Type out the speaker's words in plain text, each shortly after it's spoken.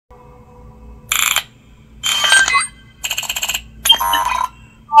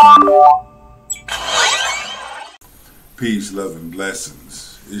Peace, love, and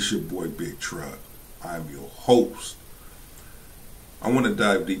blessings. It's your boy Big Truck. I'm your host. I want to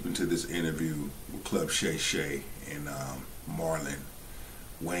dive deep into this interview with Club Shay Shay and Marlon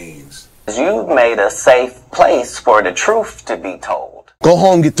Wayans. You've made a safe place for the truth to be told. Go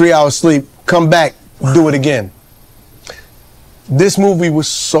home, get 3 hours sleep, come back, do it again. This movie was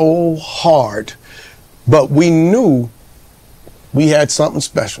so hard, but we knew we had something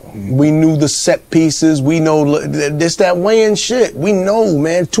special. We knew the set pieces. We know this, that Wayans shit. We know,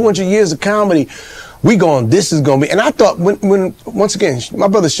 man, 200 years of comedy. This is going to be. And I thought when once again, my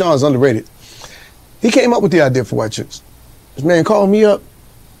brother Sean is underrated. He came up with the idea for White Chicks. This man called me up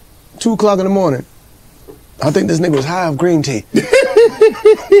 2 o'clock in the morning. I think this nigga was high off green tea.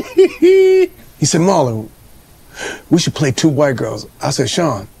 He said, Marlon, we should play 2 white girls. I said,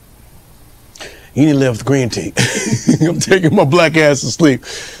 Sean, you need to live with green tea. I'm taking my black ass to sleep.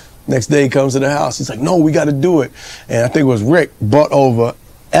 Next day he comes to the house. He's like, no, we got to do it. And I think it was Rick brought over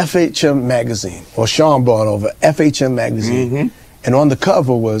FHM magazine, or Sean brought over FHM magazine. Mm-hmm. And on the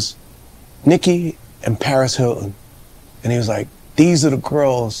cover was Nikki and Paris Hilton. And he was like, these are the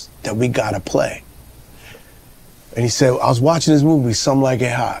girls that we got to play. And he said, I was watching this movie, Something Like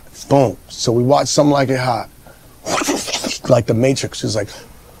It Hot. Boom. So we watched Something Like It Hot. Like the Matrix. He was like,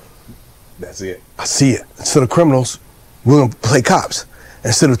 that's it. I see it. Instead of criminals, we're going to play cops.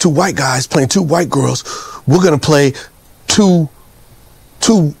 Instead of 2 white guys playing 2 white girls, we're going to play two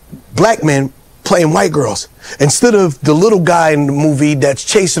black men playing white girls. Instead of the little guy in the movie that's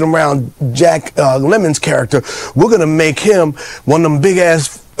chasing around Jack Lemon's character, we're going to make him one of them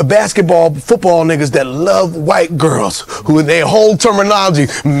big-ass football niggas that love white girls, who in their whole terminology,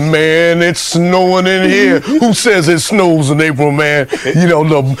 man, it's snowing in here. Who says it snows in April, man? You know,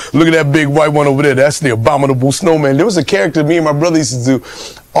 look at that big white one over there. That's the abominable snowman. There was a character me and my brother used to do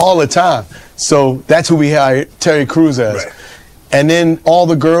all the time. So that's who we hired Terry Crews as. Right. And then all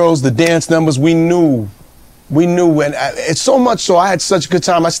the girls, the dance numbers, we knew, and it's so much so I had such a good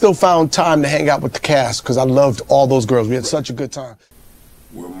time. I still found time to hang out with the cast because I loved all those girls. We had such a good time.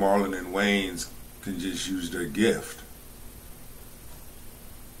 Where Marlon and Wayans can just use their gift.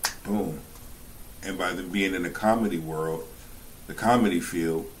 Boom. And by them being in the comedy world, the comedy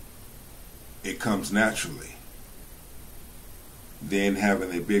field, it comes naturally. Then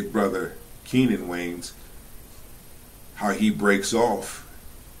having a big brother, Keenan Wayans, how he breaks off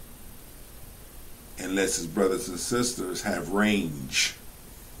and lets his brothers and sisters have range.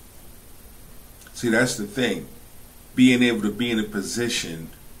 See, that's the thing. Being able to be in a position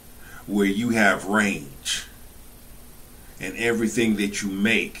where you have range and everything that you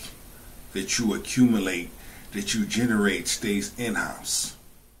make, that you accumulate, that you generate stays in-house.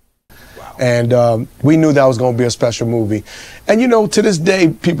 Wow. And we knew that was going to be a special movie. And you know, to this day,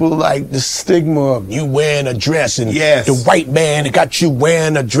 people like the stigma of you wearing a dress and yes, the white man that got you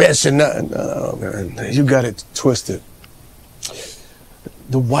wearing a dress and man, you got it twisted.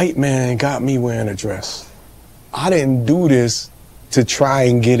 The white man got me wearing a dress. I didn't do this to try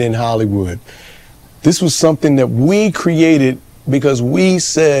and get in Hollywood. This was something that we created because we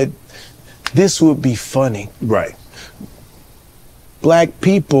said this would be funny. Right. Black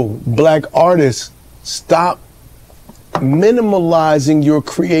people, black artists, stop minimalizing your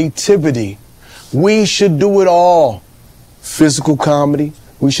creativity. We should do it all. Physical comedy,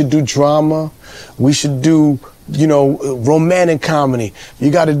 we should do drama, we should do, you know, romantic comedy.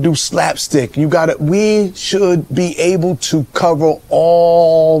 You got to do slapstick. We should be able to cover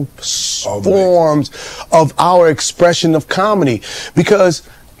all forms of our expression of comedy, because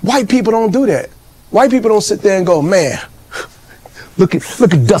white people don't do that. White people don't sit there and go, man, look at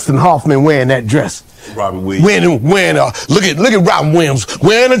Dustin Hoffman wearing that dress. Robin Williams. Look at Robin Williams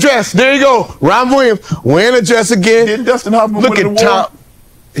wearing a dress. There you go. Robin Williams wearing a dress again. Did Dustin Hoffman look at Tom.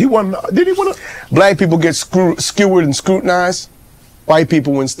 He won. Did he win? Black people get skewered and scrutinized. White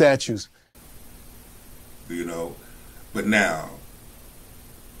people win statues. You know, but now,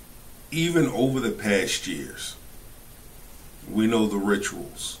 even over the past years, we know the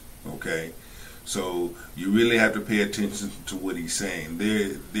rituals. Okay, so you really have to pay attention to what he's saying.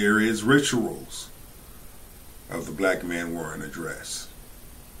 There is rituals of the black man wearing a dress.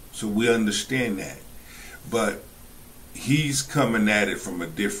 So we understand that, but he's coming at it from a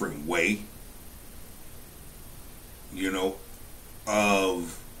different way, you know,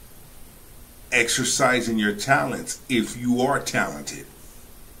 of exercising your talents if you are talented.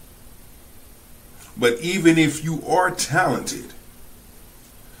 But even if you are talented,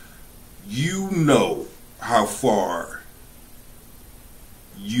 you know how far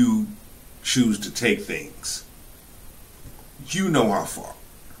you choose to take things. You know how far.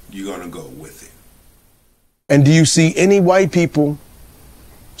 you're going to go with it. And do you see any white people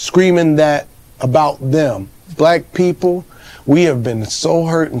screaming that about them? Black people, we have been so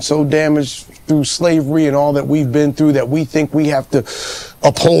hurt and so damaged through slavery and all that we've been through that we think we have to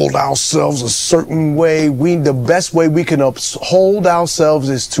uphold ourselves a certain way. The best way we can uphold ourselves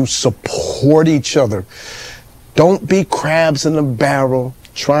is to support each other. Don't be crabs in a barrel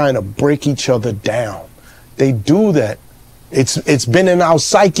trying to break each other down. They do that. It's been in our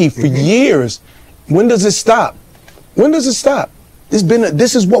psyche for years. When does it stop? When does it stop?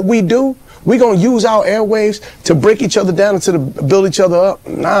 This is what we do. We gonna use our airwaves to break each other down and to build each other up?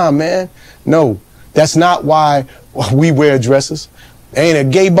 Nah, man. No, that's not why we wear dresses. Ain't a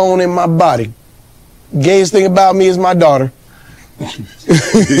gay bone in my body. Gayest thing about me is my daughter. You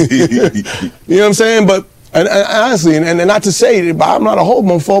know what I'm saying? But and honestly, and not to say that I'm not a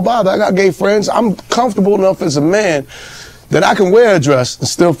homophobe either. I got gay friends. I'm comfortable enough as a man that I can wear a dress and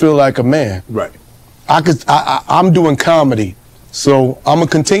still feel like a man. Right. I'm doing comedy, so I'm gonna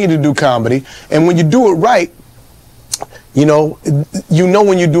continue to do comedy. And when you do it right, you know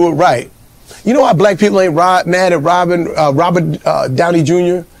when you do it right. You know why black people ain't mad at Robert Downey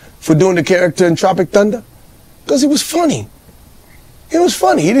Jr. for doing the character in Tropic Thunder? Because he was funny. It was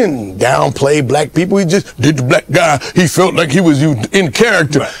funny. He didn't downplay black people. He just did the black guy. He felt like he was in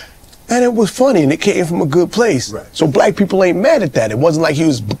character. Right. And it was funny, and it came from a good place. Right. So black people ain't mad at that. It wasn't like he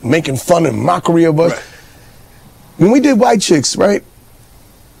was making fun and mockery of us. Right. When we did White Chicks, right?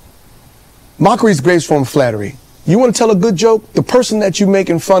 Mockery is great from flattery. You want to tell a good joke? The person that you're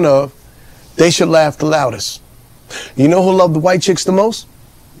making fun of, they should laugh the loudest. You know who loved the White Chicks the most?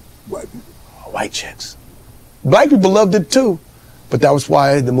 White people. White Chicks. Black people loved it too, but that was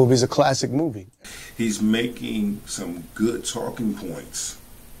why the movie's a classic movie. He's making some good talking points.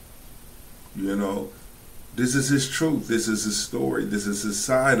 You know, this is his truth. This is his story. This is his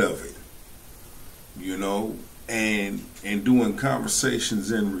side of it. You know, and doing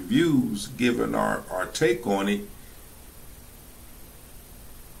conversations and reviews, giving our take on it.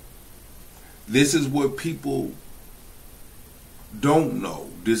 This is what people don't know.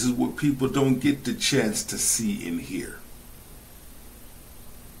 This is what people don't get the chance to see and hear.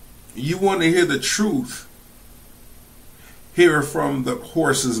 You want to hear the truth, hear from the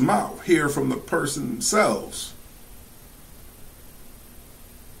horse's mouth, hear from the person themselves.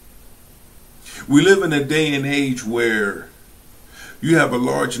 We live in a day and age where you have a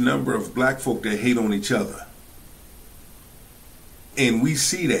large number of black folk that hate on each other. And we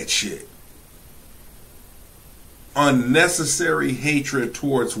see that shit. Unnecessary hatred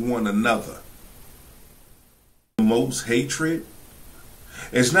towards one another. Most hatred,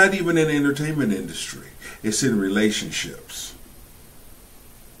 it's not even in the entertainment industry. It's in relationships.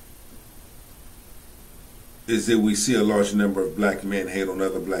 Is that we see a large number of black men hate on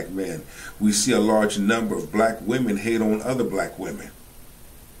other black men. We see a large number of black women hate on other black women.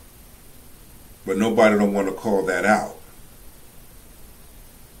 But nobody don't want to call that out.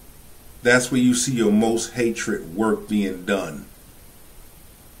 That's where you see your most hatred work being done.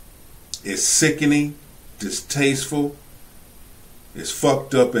 It's sickening, distasteful, it's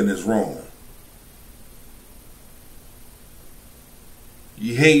fucked up, and it's wrong.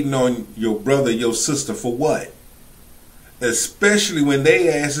 You hating on your brother, your sister for what? Especially when they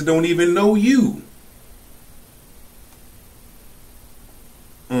asses don't even know you.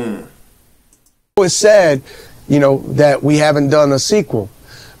 It's sad, you know, that we haven't done a sequel.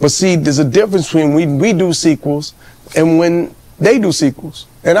 But see, there's a difference between we do sequels and when they do sequels.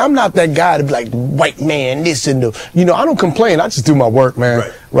 And I'm not that guy to be like, white man, this and the, you know, I don't complain. I just do my work,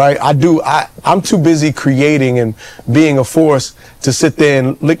 man. Right? I'm too busy creating and being a force to sit there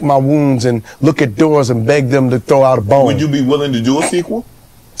and lick my wounds and look at doors and beg them to throw out a bone. Would you be willing to do a sequel?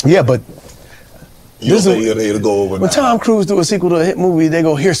 Yeah, but you don't think you're to go over when Tom Cruise do a sequel to a hit movie, they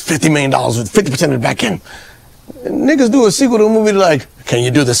go, here's $50 million with 50% of the back end. And niggas do a sequel to a movie like, can you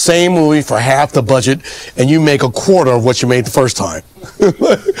do the same movie for half the budget and you make a quarter of what you made the first time?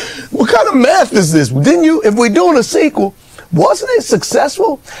 What kind of math is this? Didn't you, if we're doing a sequel, wasn't it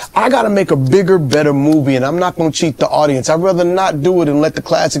successful? I got to make a bigger, better movie, and I'm not going to cheat the audience. I'd rather not do it and let the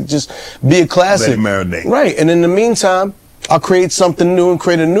classic just be a classic. Let it marinate. Right, and in the meantime, I'll create something new and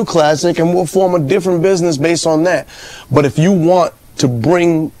create a new classic, and we'll form a different business based on that. But if you want to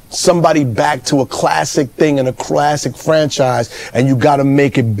bring somebody back to a classic thing and a classic franchise, and you got to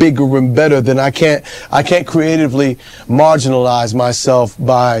make it bigger and better, then I can't creatively marginalize myself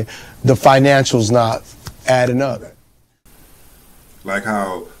by the financials not adding up. Like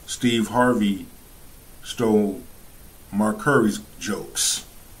how Steve Harvey stole Mark Curry's jokes.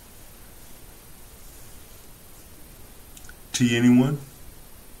 T, anyone?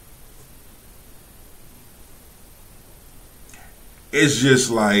 it's just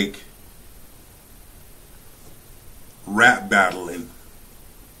like rap battling,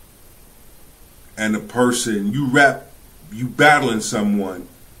 and the person you battling someone,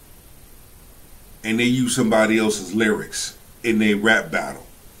 and they use somebody else's lyrics in their rap battle.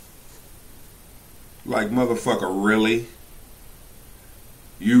 Like, motherfucker, really?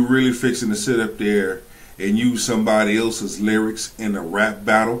 You really fixing to sit up there and use somebody else's lyrics in a rap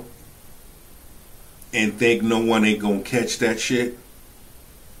battle and think no one ain't gonna catch that shit?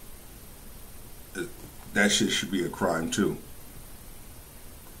 That shit should be a crime too.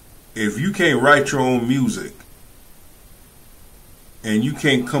 If you can't write your own music and you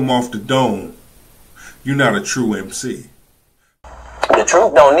can't come off the dome, you're not a true MC. The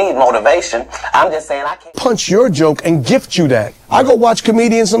truth don't need motivation. I'm just saying I can't punch your joke and gift you that. I go watch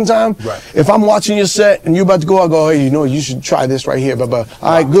comedians sometime. Right. If I'm watching your set and you're about to go, I go, hey, you know, you should try this right here. Blah.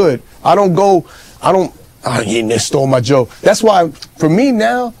 All right, good. Oh, you stole my joke. That's why, for me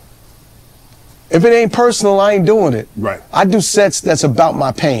now, if it ain't personal, I ain't doing it. Right. I do sets that's about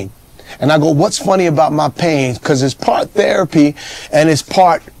my pain. And I go, what's funny about my pain? Because it's part therapy and it's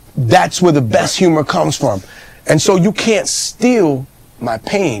part, that's where the best humor comes from. And so you can't steal my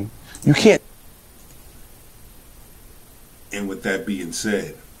pain. You can't. And with that being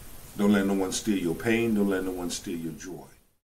said, don't let no one steal your pain. Don't let no one steal your joy.